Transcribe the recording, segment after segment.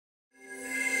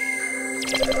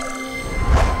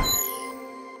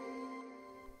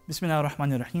Bismillah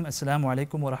ar-Rahman ar-Rahim. Assalamu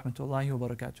alaikum wa rahmatullahi wa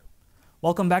barakatuh.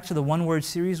 Welcome back to the One Word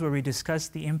series where we discuss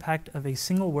the impact of a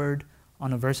single word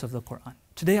on a verse of the Quran.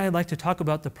 Today I'd like to talk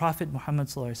about the Prophet Muhammad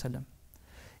sallallahu alaihi wasallam.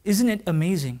 Isn't it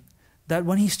amazing that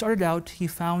when he started out, he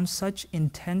found such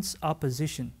intense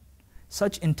opposition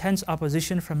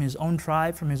from his own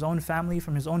tribe, from his own family,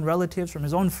 from his own relatives, from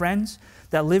his own friends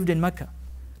that lived in Mecca.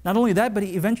 Not only that, but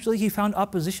eventually he found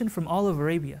opposition from all of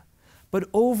Arabia. But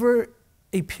over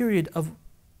a period of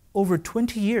over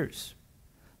 20 years,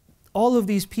 all of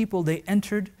these people, they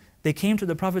came to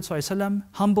the Prophet ﷺ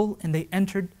humble, and they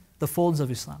entered the folds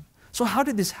of Islam. So how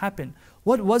did this happen?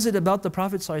 What was it about the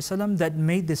Prophet ﷺ that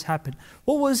made this happen?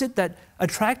 What was it that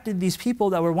attracted these people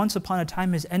that were once upon a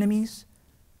time his enemies,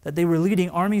 that they were leading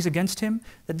armies against him,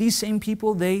 that these same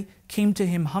people, they came to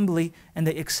him humbly and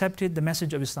they accepted the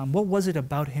message of Islam? What was it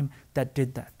about him that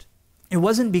did that? It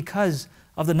wasn't because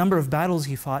of the number of battles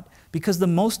he fought, because the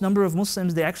most number of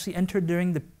Muslims, they actually entered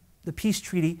during the peace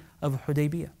treaty of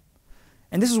Hudaybiyah.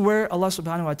 And this is where Allah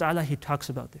subhanahu wa ta'ala, He talks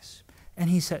about this. And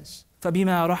He says,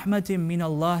 فَبِمَا رَحْمَةٍ مِّنَ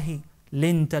اللَّهِ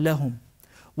لِنْتَ لَهُمْ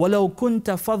وَلَوْ كُنْتَ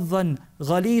فَضًّا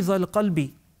غَلِيظَ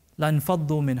الْقَلْبِ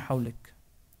لَانْفَضُّوا مِنْ حَوْلِكَ.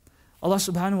 Allah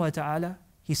subhanahu wa ta'ala,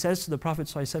 He says to the Prophet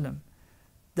ﷺ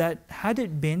that had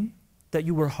it been that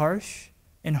you were harsh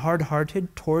and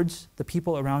hard-hearted towards the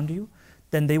people around you,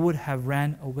 then they would have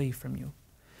ran away from you.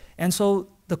 And so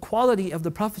the quality of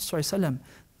the Prophet ﷺ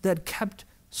that kept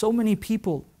so many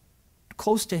people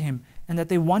close to him and that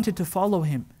they wanted to follow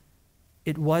him,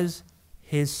 it was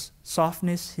his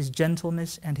softness, his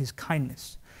gentleness, and his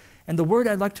kindness. And the word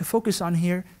I'd like to focus on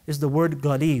here is the word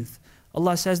Ghaleedh.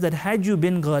 Allah says that had you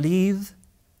been Ghaleedh,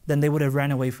 then they would have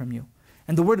ran away from you.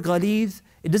 And the word Ghaleedh,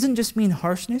 it doesn't just mean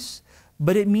harshness,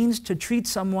 but it means to treat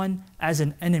someone as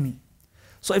an enemy.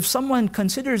 So if someone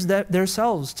considers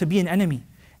themselves to be an enemy,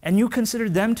 and you consider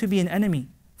them to be an enemy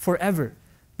forever,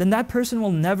 then that person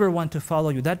will never want to follow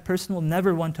you. That person will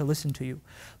never want to listen to you.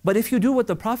 But if you do what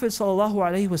the Prophet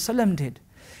ﷺ did,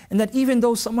 and that even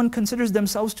though someone considers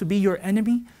themselves to be your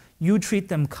enemy, you treat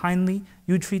them kindly,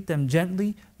 you treat them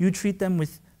gently, you treat them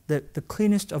with the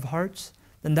cleanest of hearts,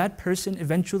 then that person,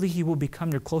 eventually he will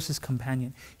become your closest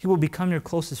companion. He will become your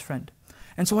closest friend.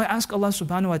 And so I ask Allah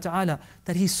subhanahu wa ta'ala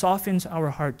that He softens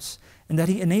our hearts and that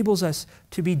He enables us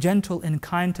to be gentle and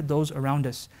kind to those around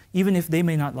us, even if they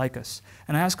may not like us.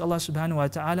 And I ask Allah subhanahu wa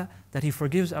ta'ala that He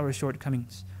forgives our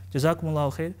shortcomings.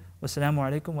 Jazakumullahu khair. Wassalamu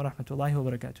alaikum wa rahmatullahi wa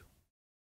barakatuh.